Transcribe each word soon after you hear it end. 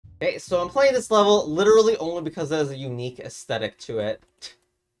Okay, so I'm playing this level literally only because there's a unique aesthetic to it.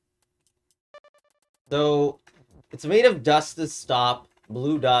 So, it's made of dust is stop,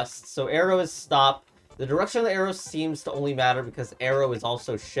 blue dust, so arrow is stop. The direction of the arrow seems to only matter because arrow is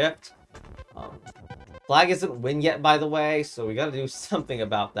also shift. Flag isn't win yet, by the way, so we gotta do something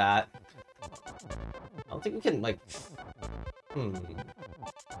about that. I don't think we can, like...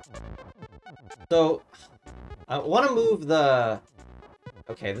 So, I want to move the...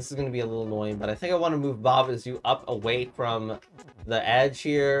 Okay, this is going to be a little annoying, but I think I want to move Bob as you up away from the edge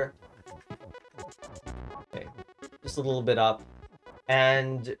here. Okay, just a little bit up.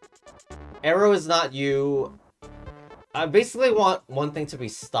 And arrow is not you. I basically want one thing to be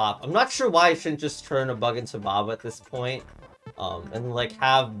stop. I'm not sure why I shouldn't just turn a bug into Baba at this point. And like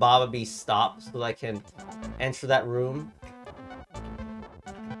have Baba be stopped so that I can enter that room.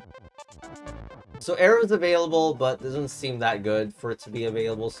 So arrow's available, but it doesn't seem that good for it to be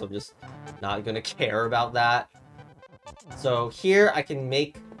available, so I'm just not gonna care about that. So here I can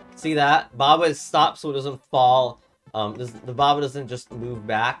make... See that? Baba is stopped so it doesn't fall. The Baba doesn't just move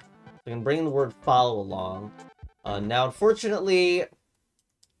back. I can bring the word follow along. Now, unfortunately...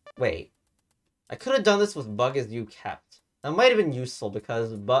 Wait. I could have done this with bug as you kept. That might have been useful because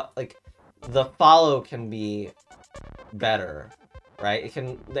the follow can be better, right?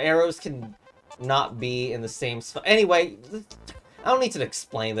 The arrows can not be in the same spot. Anyway, I don't need to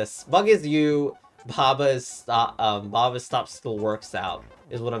explain this. Bug is you, Baba's stop still works out,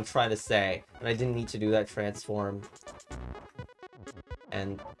 is what I'm trying to say. And I didn't need to do that transform.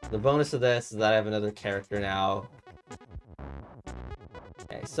 And the bonus of this is that I have another character now.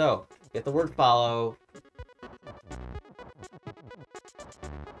 Okay, so, get the word follow.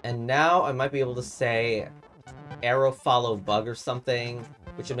 And now I might be able to say arrow follow bug or something,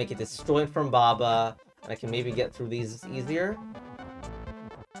 which would make it disjoint from Baba, and I can maybe get through these easier.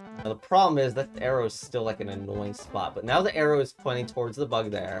 Now the problem is that the arrow is still like an annoying spot, but now the arrow is pointing towards the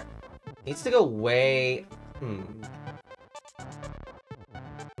bug there. It needs to go way...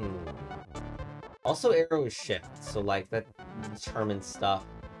 Also arrow is shift, so like that determines stuff.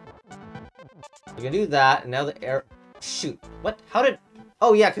 We can do that, and now the arrow... Shoot, what? How did...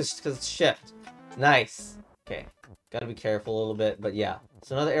 Oh yeah, cause it's shift. Nice. Okay, gotta be careful a little bit, but yeah.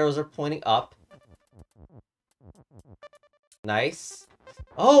 So now the arrows are pointing up. Nice.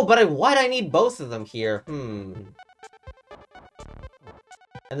 Oh, but why'd I need both of them here? And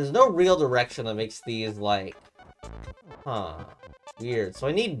there's no real direction that makes these, like... Weird. So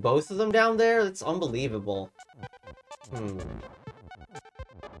I need both of them down there? That's unbelievable. I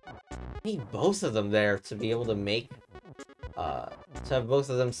need both of them there to be able to make... to have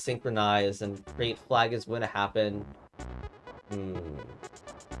both of them synchronize and create flag is when it happen.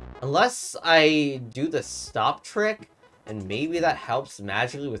 Unless I do the stop trick, and maybe that helps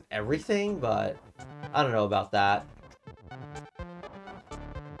magically with everything, but I don't know about that.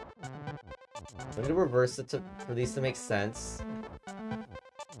 I'm going to reverse it for these to make sense.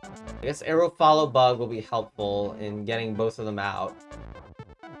 I guess arrow follow bug will be helpful in getting both of them out.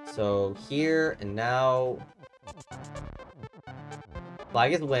 So here and now...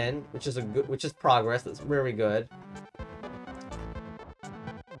 Flag is win, which is progress. That's very good.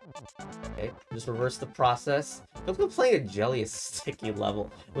 Okay, just reverse the process. I'm playing a jelly sticky level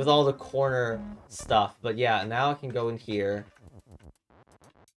with all the corner stuff, but yeah, now I can go in here.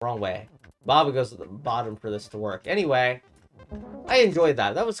 Wrong way. Baba goes to the bottom for this to work. Anyway, I enjoyed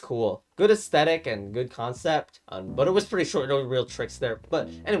that. That was cool. Good aesthetic and good concept, but it was pretty short. No real tricks there. But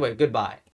anyway, goodbye.